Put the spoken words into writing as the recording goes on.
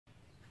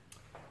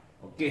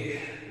Okay,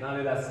 now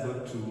let us go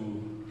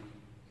to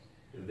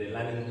the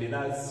learning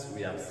pillars.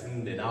 We have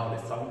seen now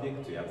the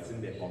subject, we have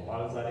seen the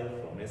compulsory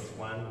from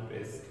S1 to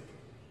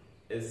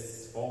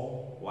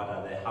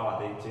S4, how are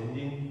they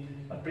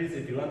changing? But please,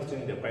 if you want to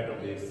change the part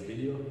of this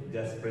video,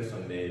 just press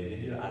on the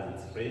video as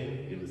it's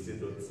playing. You will see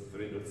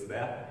three dots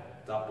there.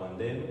 Tap on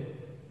them,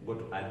 go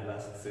to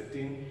advanced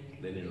setting,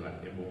 then you are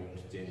able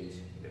to change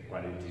the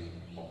quality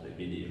of the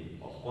video.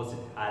 Of course, it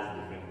has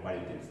different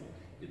qualities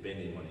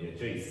depending on your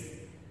choice.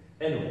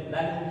 Anyway,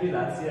 learning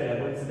pillars here, you are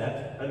going to see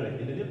that. Anyway,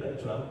 in the new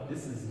curriculum,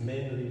 this is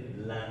mainly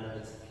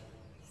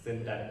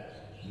learner-centered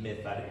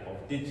method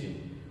of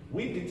teaching.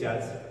 We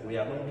teachers, we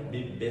are going to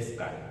be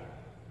basically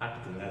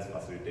acting as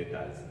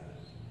facilitators.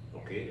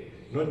 Okay?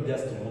 Not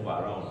just to move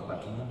around,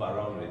 but to move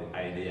around with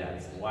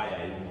ideas. Why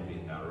are you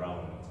moving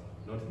around?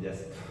 Not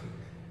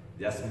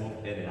just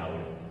move anyhow.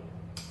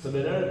 So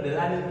the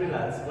learning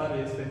pillars, what we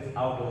expect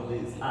out of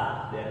this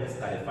are, they are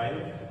basically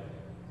 5,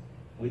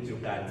 which you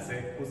can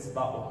say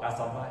KUSPA or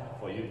KASAVA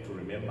for you to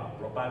remember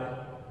properly.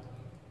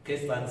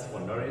 K stands for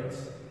knowledge,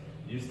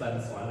 U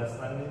stands for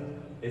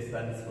understanding, S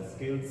stands for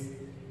skills,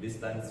 V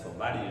stands for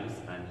values,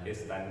 and A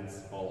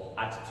stands for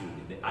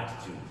attitude, the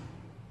attitude.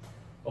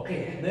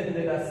 Okay, then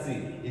let us see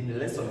in the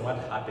lesson what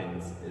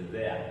happens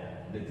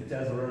there. The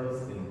teacher's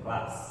roles in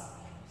class.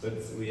 So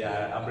we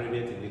are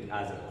abbreviating it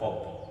as a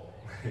COP.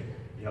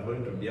 You are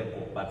going to be a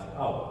COP, but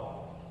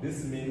how?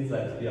 This means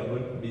that you are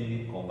going to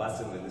be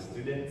conversing with the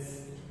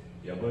students,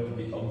 you are going to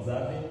be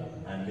observing,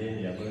 and then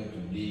you are going to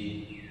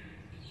be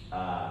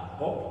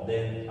COP,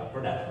 then a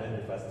product. Let me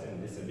first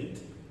change this a bit.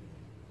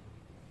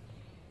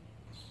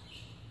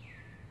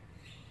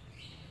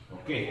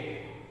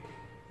 Okay.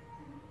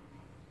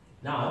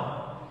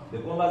 Now, the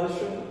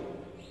conversation,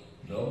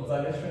 the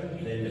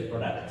observation, then the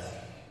product.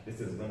 This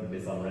is going to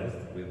be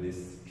summarized with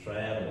this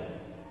triangle.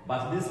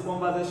 But this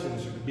conversation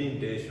should be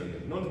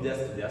intentional, not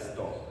just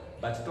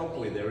talk, but talk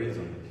with a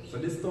reason. So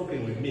this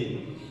talking will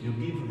mean you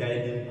give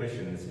guiding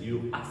questions,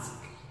 you ask,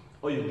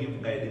 or you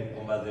give guiding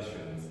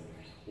conversations.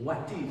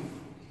 What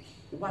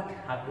if? What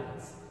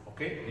happens?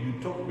 Okay?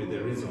 You talk with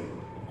a reason.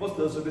 Of course,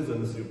 those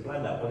reasons you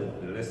plan according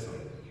to the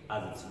lesson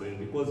as it's going,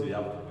 because you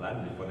have to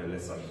plan before the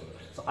lesson.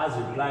 So as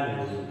you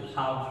plan, you will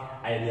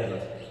have ideas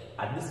that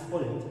at this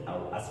point I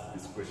will ask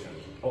this question,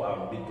 or I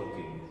will be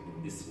talking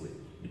in this way,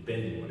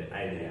 depending on the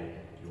idea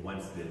you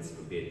want students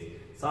to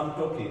get. Some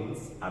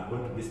talkings are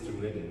going to be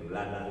stimulating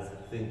learners'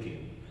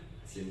 thinking,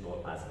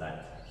 simple as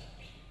that.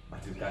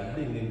 But you can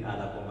bring in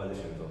other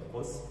conversations, of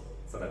course,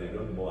 so that you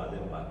don't bore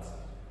them, but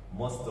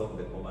most of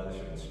the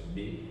conversations should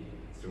be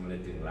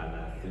stimulating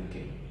learner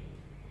thinking.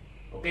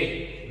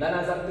 Okay,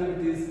 learners'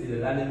 activities in the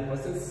learning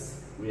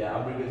process, we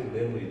are abbreviating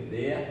them with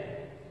there.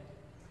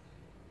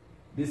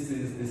 This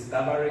is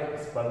discovery,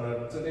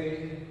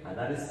 explanatory,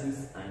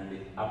 analysis, and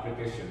the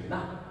application.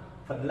 Now,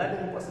 for the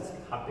learning process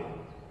to happen,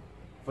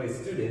 for a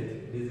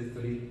student, these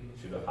 3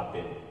 should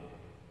happen.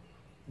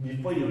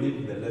 Before you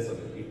leave the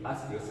lesson, you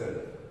ask yourself,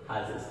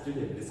 has a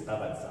student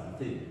discovered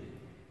something?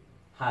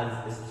 Has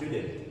a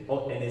student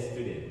or any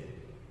student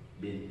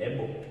been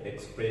able to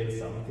explain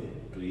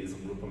something to his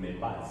group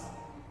members?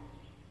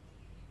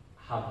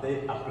 Have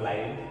they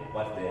applied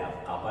what they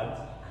have covered?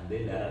 And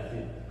then the other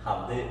thing,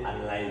 have they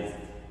analyzed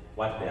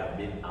what they have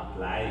been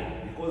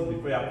applying? Because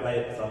before you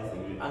apply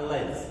something, you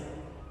analyze,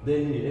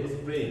 then you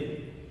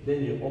explain,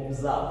 then you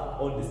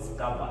observe or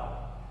discover.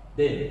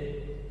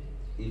 Then,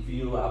 if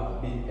you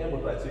have been able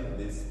to achieve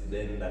this,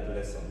 then that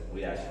lesson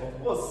we are sure.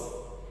 Of course,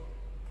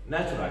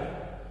 naturally,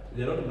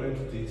 they're not going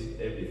to teach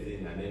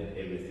everything and then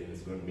everything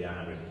is going to be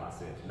 100%.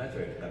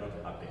 Naturally, it cannot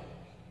happen.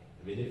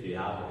 Even if you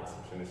have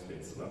exceptional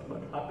students, it's not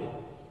going to happen.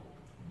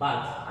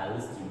 But at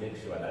least you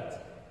make sure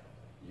that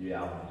you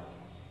have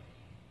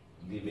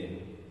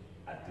given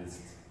at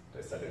least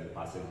a certain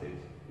percentage.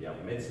 You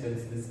have made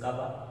students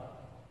discover,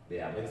 they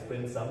have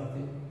explained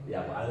something, they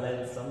have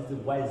analyzed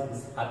something. Why is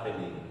this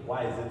happening?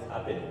 Why is it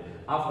happening?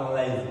 After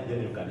analyzing,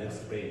 then you can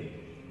explain,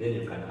 then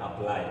you can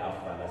apply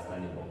after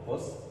understanding, of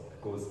course,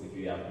 because if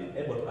you have been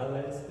able to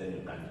analyze, then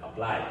you can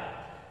apply.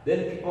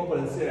 Then key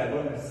components here, we are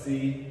going to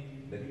see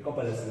the key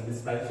components in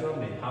this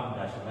curriculum may have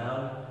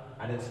rationale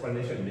and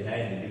explanation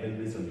behind the given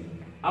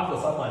reasoning. After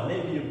someone,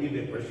 maybe you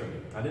give a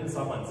question, and then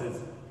someone says,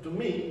 to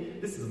me,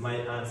 this is my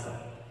answer.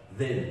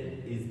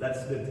 Then, is that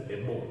student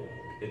able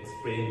to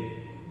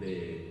explain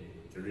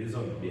the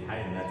reason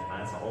behind that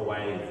answer, or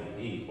why is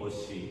he or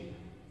she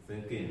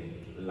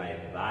thinking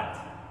like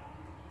that?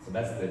 So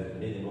that's the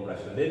meaning of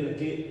rationale. Then the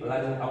key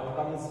learning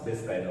outcomes,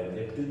 baseline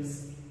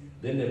objectives.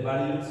 Then the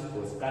values,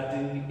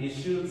 cross-cutting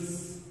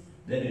issues.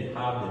 Then you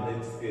have the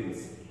next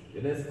skills.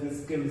 The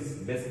next skills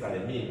basically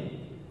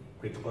mean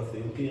critical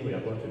thinking. We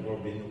are going to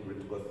involve in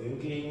critical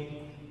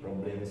thinking,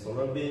 problem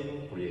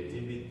solving,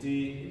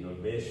 creativity,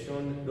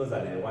 innovation. Those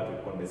are what we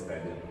call basically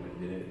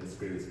the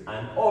skills.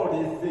 And all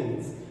these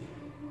things,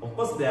 of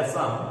course there are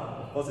some,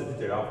 of course the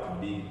teacher have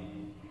to be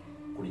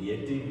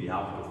creative, you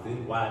have to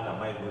think, what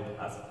am I going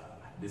to ask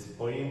at this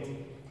point,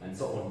 and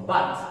so on.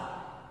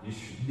 But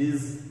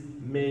these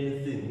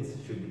main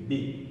things should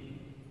be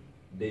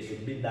they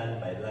should be done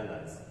by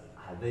learners.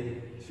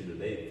 Should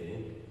they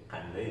think?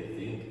 Can they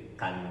think?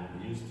 Can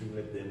you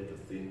stimulate them to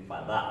think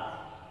further?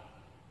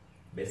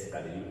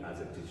 Basically, you as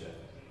a teacher.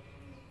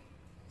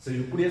 So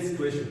you create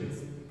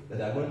situations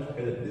that are going to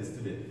help the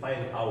student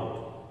find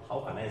out how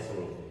can I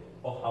solve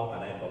or how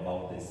can I go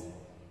about this.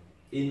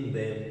 In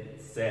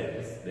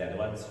themselves, they are the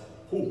ones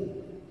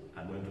who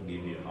are going to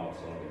give you how to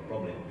solve the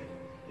problem.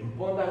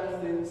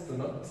 Important things to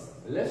note: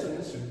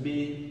 lessons should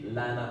be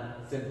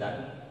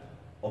learner-centered.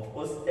 Of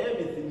course,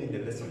 everything in the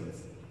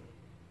lessons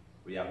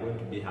we are going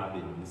to be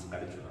having in this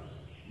curriculum,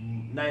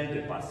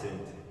 90%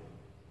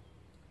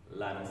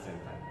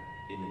 learner-centered.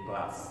 In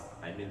class,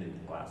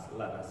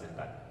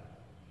 learner-centered.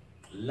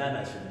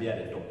 Learner should be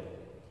at the top.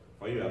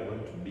 For you are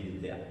going to be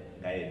there,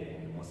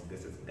 guiding, in most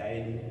cases,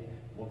 guiding,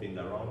 moving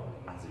around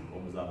as you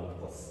observe, of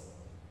course.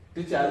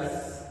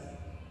 Teachers,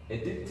 a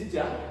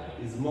teacher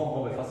is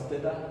more of a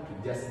facilitator to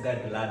just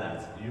guide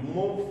learners. You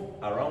move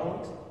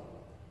around,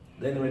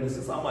 then when you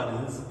see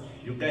someone,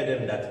 you guide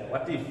them that,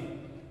 what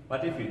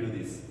if you do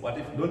this? What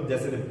if, don't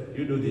just say them,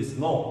 you do this,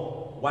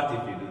 no. What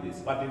if you do this?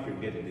 What if you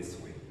get it this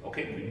way?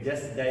 Okay, you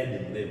just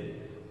guiding them.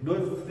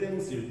 Those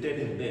things you're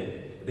telling them,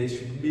 they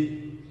should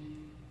be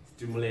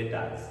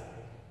stimulators.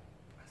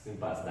 As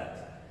simple as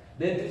that.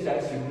 Then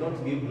teachers should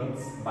not give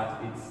notes,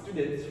 but its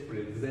students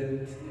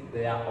present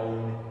their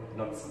own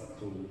notes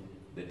to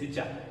the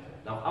teacher.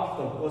 Now,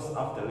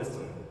 after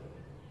lesson,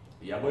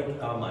 you are going to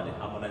come and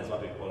harmonize,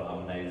 what we call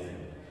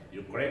harmonizing.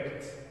 You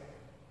correct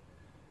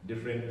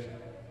different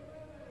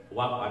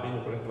work,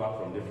 you correct work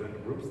from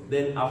different groups.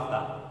 Then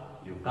after,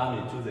 you come,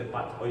 you choose a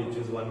part, or you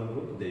choose one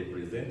group, they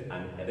present,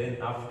 and then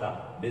after,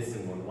 based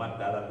on what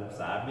the other groups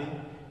are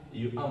having,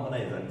 you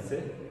harmonize and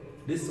say,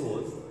 this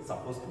was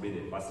supposed to be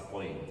the first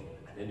point,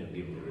 and then you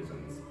give the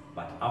reasons.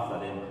 But after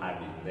them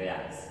having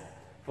theirs.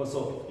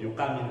 So you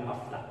come in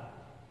after.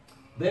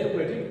 Then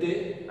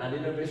creativity and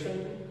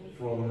innovation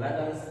from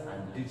learners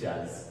and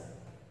teachers.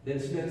 Then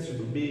students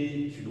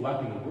should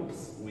work in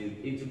groups,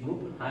 with each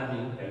group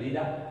having a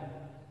leader.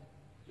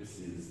 This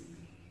is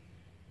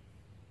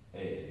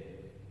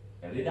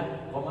a leader,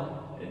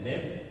 a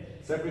name,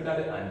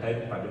 secretary, and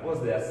timekeeper,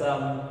 because there are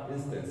some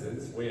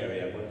instances where we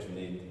are going to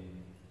need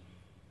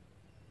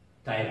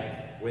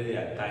time, where they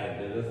are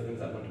timed, those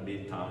things are going to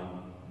be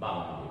time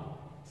bound.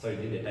 So you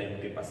need a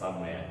timekeeper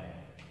somewhere.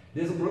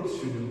 These groups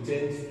should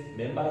change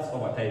members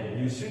over time.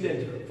 You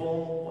shouldn't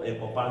form a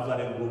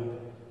compulsory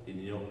group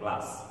in your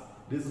class.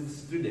 These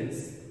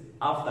students,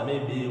 after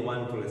maybe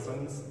 1-2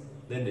 lessons,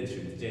 then they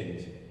should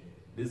change.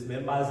 These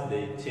members,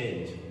 they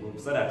change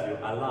groups so that you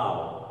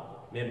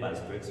allow members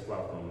to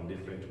explore from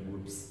different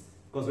groups.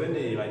 Because when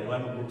you are in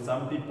one group,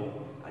 some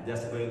people are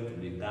just going to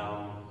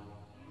become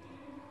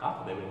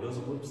comfortable in those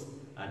groups,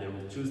 and they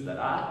will choose that,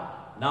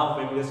 now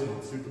for every lesson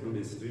it's to do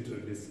this, to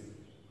do this.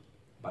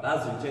 But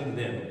as you change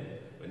them,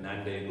 when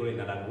they go in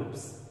other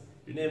groups,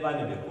 you never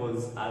know,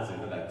 because as you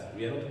know that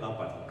we are not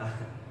comfortable.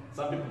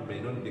 Some people may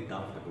not be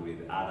comfortable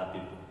with other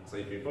people. So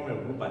if you form a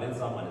group and then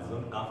someone is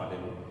not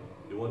comfortable,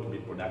 you want to be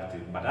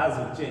productive. But as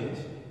you change,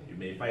 you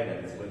may find that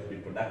it's going to be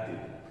productive.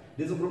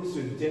 These groups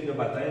should change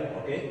over time,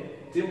 okay?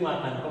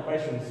 Teamwork and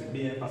cooperation should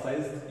be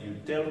emphasized. You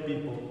tell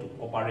people to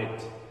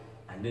cooperate.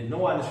 And then no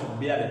one should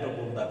be at the top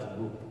of that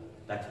group.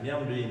 That me,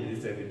 I'm doing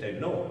this every time.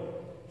 No.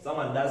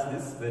 Someone does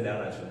this, then the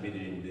other should be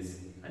doing this.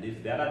 And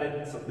if the other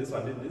did, so this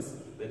one did this,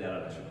 then the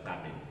other should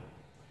come in.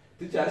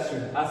 Teachers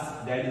should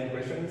ask guiding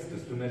questions to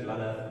student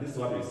learners. This is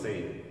what we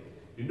say.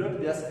 You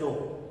don't just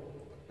talk.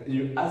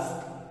 You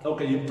ask,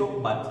 okay, you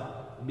talk,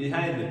 but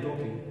behind the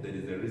talking, there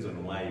is a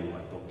reason why you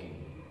are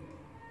talking.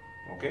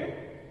 Okay?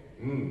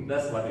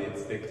 That's what we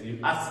expect. You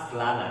ask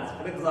learners,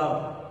 for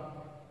example.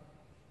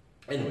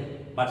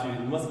 Anyway, but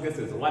in most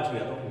cases, what we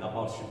are talking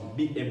about should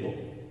be able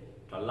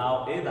to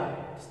allow either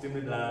to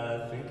stimulate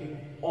learner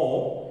thinking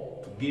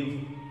or to give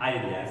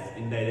ideas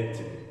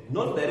indirectly.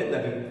 Not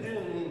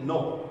directly,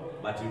 no,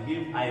 but you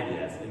give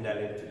ideas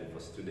indirectly for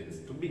students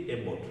to be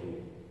able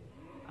to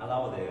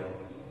allow their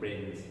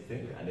brains to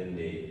think, and then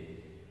they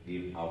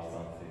give out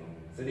something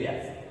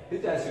serious.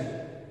 Teachers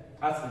should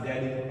ask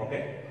guiding,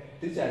 okay?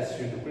 Teachers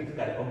should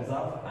critically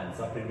observe and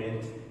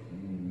supplement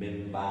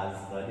members,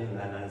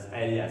 learners'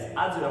 ideas.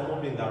 As you are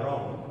moving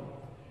around,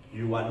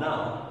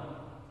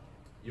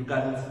 you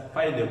can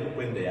find a group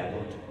when they are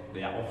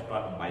off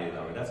track by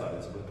the way. That's what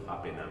is going to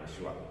happen, I'm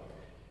sure.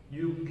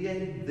 You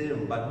guide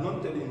them, but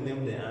not telling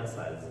them the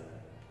answers,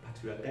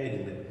 but you are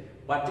guiding them.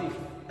 But if,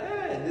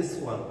 this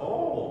one,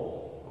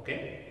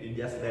 okay, you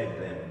just guide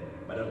them,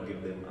 but don't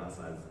give them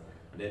answers.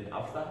 And then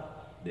after,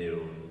 they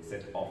will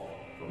set off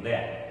from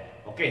there.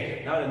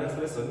 Okay, now the next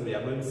lesson, we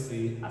are going to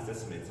see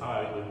assessments. How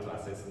are we going to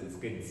assess these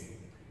kids?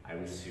 I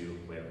wish you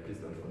well. Please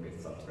don't forget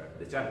to subscribe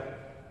to the channel.